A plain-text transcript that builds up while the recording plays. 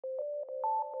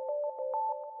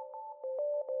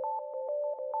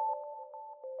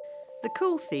The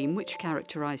cool theme which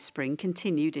characterised spring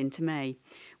continued into May,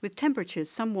 with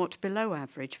temperatures somewhat below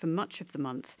average for much of the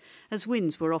month, as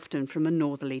winds were often from a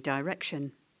northerly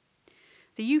direction.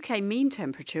 The UK mean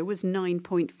temperature was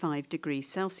 9.5 degrees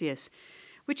Celsius,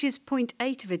 which is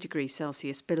 0.8 of a degree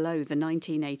Celsius below the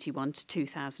 1981 to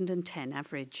 2010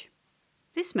 average.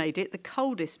 This made it the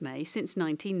coldest May since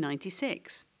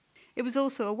 1996. It was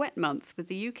also a wet month, with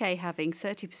the UK having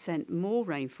 30% more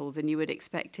rainfall than you would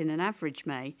expect in an average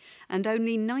May and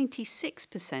only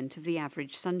 96% of the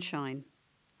average sunshine.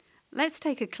 Let's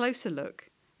take a closer look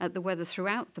at the weather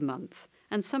throughout the month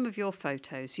and some of your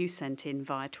photos you sent in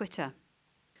via Twitter.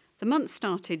 The month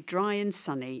started dry and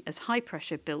sunny as high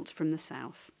pressure built from the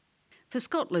south. For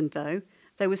Scotland, though,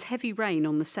 there was heavy rain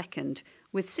on the 2nd,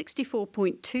 with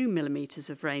 64.2 millimetres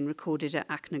of rain recorded at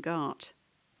Achnagarth.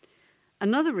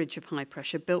 Another ridge of high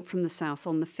pressure built from the south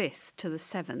on the 5th to the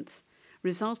 7th,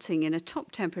 resulting in a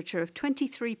top temperature of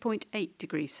 23.8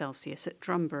 degrees Celsius at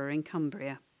Drumborough in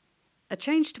Cumbria. A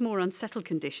change to more unsettled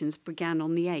conditions began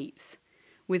on the 8th,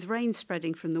 with rain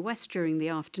spreading from the west during the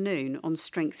afternoon on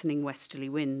strengthening westerly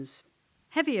winds.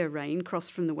 Heavier rain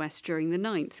crossed from the west during the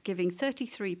 9th, giving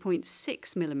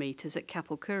 33.6 millimetres at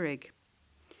Capel Curig.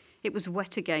 It was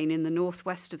wet again in the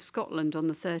northwest of Scotland on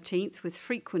the 13th, with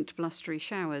frequent blustery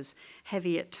showers,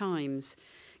 heavy at times,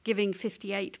 giving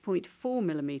 58.4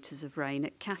 millimetres of rain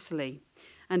at Casserly,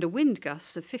 and a wind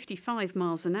gust of 55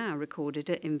 miles an hour recorded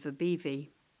at Inverbeevie.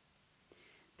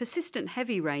 Persistent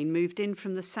heavy rain moved in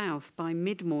from the south by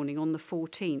mid-morning on the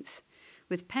 14th,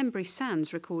 with Pembrey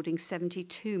Sands recording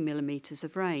 72 millimetres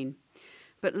of rain.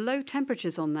 But low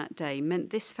temperatures on that day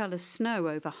meant this fell as snow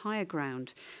over higher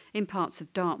ground in parts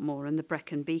of Dartmoor and the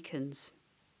Brecon Beacons.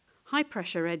 High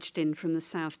pressure edged in from the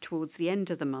south towards the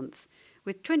end of the month,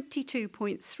 with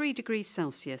 22.3 degrees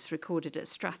Celsius recorded at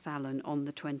Strathallan on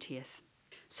the 20th.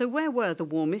 So where were the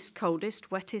warmest,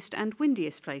 coldest, wettest and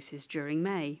windiest places during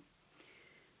May?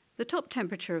 The top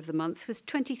temperature of the month was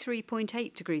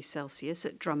 23.8 degrees Celsius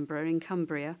at Drumborough in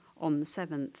Cumbria on the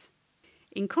 7th.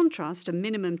 In contrast, a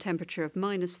minimum temperature of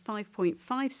minus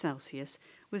 5.5 Celsius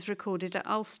was recorded at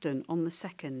Ulston on the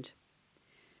 2nd.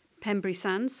 Pembrey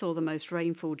Sands saw the most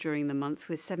rainfall during the month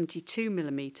with 72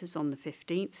 millimetres on the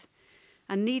 15th,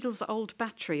 and Needles Old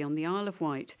Battery on the Isle of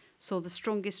Wight saw the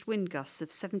strongest wind gusts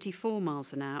of 74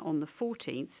 miles an hour on the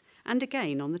 14th and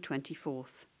again on the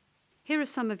 24th. Here are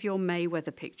some of your May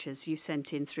weather pictures you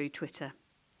sent in through Twitter.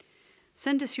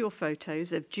 Send us your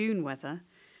photos of June weather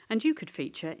and you could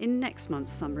feature in next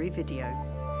month's summary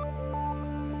video.